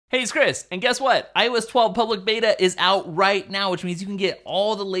Hey, it's Chris, and guess what? iOS 12 public beta is out right now, which means you can get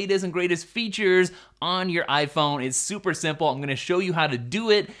all the latest and greatest features on your iPhone. It's super simple. I'm gonna show you how to do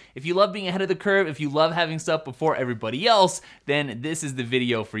it. If you love being ahead of the curve, if you love having stuff before everybody else, then this is the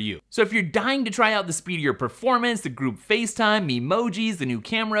video for you. So if you're dying to try out the speedier performance, the group FaceTime, emojis, the new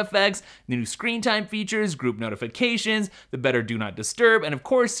camera effects, the new screen time features, group notifications, the better do not disturb, and of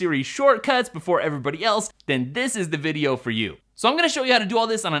course Siri shortcuts before everybody else, then this is the video for you. So I'm gonna show you how to do all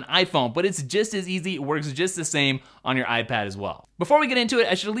this on an iPhone, but it's just as easy, it works just the same on your iPad as well. Before we get into it,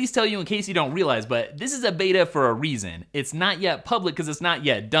 I should at least tell you in case you don't realize, but this is a beta for a reason. It's not yet public because it's not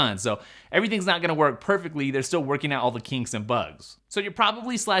yet done, so everything's not gonna work perfectly. They're still working out all the kinks and bugs. So you're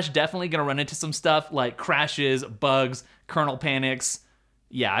probably / definitely gonna run into some stuff like crashes, bugs, kernel panics.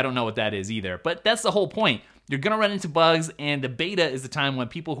 Yeah, I don't know what that is either, but that's the whole point. You're gonna run into bugs, and the beta is the time when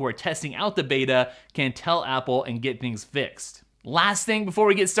people who are testing out the beta can tell Apple and get things fixed. Last thing before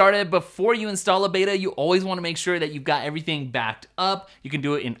we get started, before you install a beta, you always wanna make sure that you've got everything backed up. You can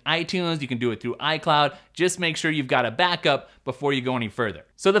do it in iTunes, you can do it through iCloud. Just make sure you've got a backup before you go any further.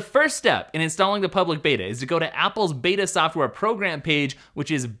 So the first step in installing the public beta is to go to Apple's beta software program page,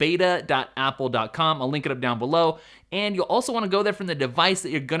 which is beta.apple.com. I'll link it up down below. And you'll also wanna go there from the device that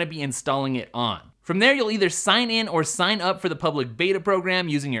you're gonna be installing it on. From there, you'll either sign in or sign up for the public beta program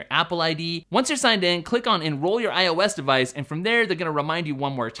using your Apple ID. Once you're signed in, click on Enroll Your iOS Device, and from there, they're gonna remind you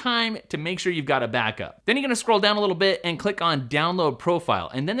one more time to make sure you've got a backup. Then you're gonna scroll down a little bit and click on Download Profile,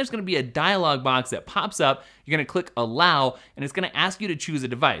 and then there's gonna be a dialog box that pops up. You're gonna click Allow, and it's gonna ask you to choose a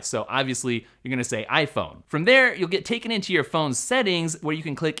device. So obviously, you're gonna say iPhone. From there, you'll get taken into your phone's settings where you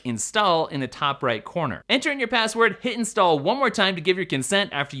can click Install in the top right corner. Enter in your password, hit install one more time to give your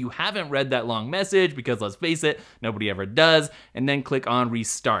consent after you haven't read that long message, because let's face it, nobody ever does, and then click on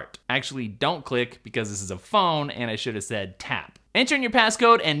Restart. Actually, don't click because this is a phone and I should have said tap. Enter in your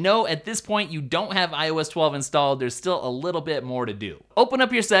passcode, and no, at this point you don't have iOS 12 installed. There's still a little bit more to do. Open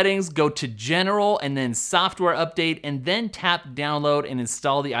up your settings, go to General, and then Software Update, and then tap Download and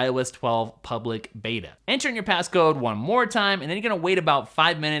install the iOS 12 public beta. Enter in your passcode one more time, and then you're gonna wait about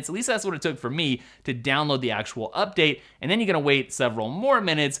 5 minutes, at least that's what it took for me, to download the actual update, and then you're gonna wait several more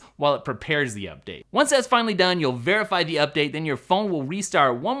minutes while it prepares the update. Once that's finally done, you'll verify the update, then your phone will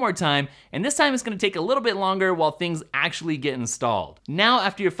restart one more time, and this time it's gonna take a little bit longer while things actually get installed. Now,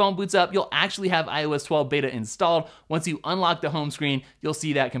 after your phone boots up, you'll actually have iOS 12 beta installed. Once you unlock the home screen, you'll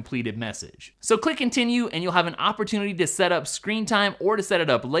see that completed message. So click continue, and you'll have an opportunity to set up screen time or to set it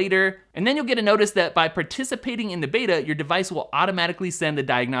up later. And then you'll get a notice that by participating in the beta, your device will automatically send the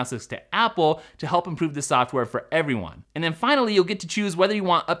diagnostics to Apple to help improve the software for everyone. And then finally, you'll get to choose whether you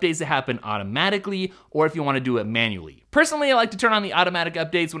want updates to happen automatically or if you want to do it manually. Personally, I like to turn on the automatic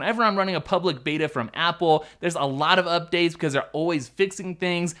updates whenever I'm running a public beta from Apple. There's a lot of updates because they're always fixing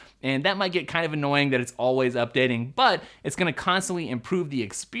things, and that might get kind of annoying that it's always updating, but it's gonna constantly improve the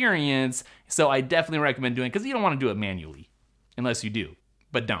experience, so I definitely recommend doing it because you don't want to do it manually, unless you do,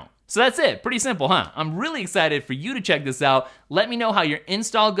 but don't. So that's it, pretty simple, huh? I'm really excited for you to check this out. Let me know how your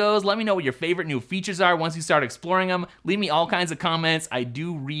install goes. Let me know what your favorite new features are once you start exploring them. Leave me all kinds of comments. I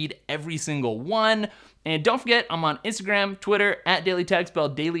do read every single one. And don't forget, I'm on Instagram, Twitter, @DailyTech,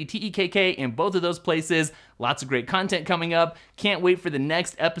 spelled Daily, T-E-K-K, in both of those places. Lots of great content coming up. Can't wait for the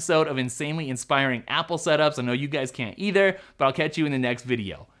next episode of insanely inspiring Apple setups. I know you guys can't either, but I'll catch you in the next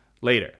video. Later.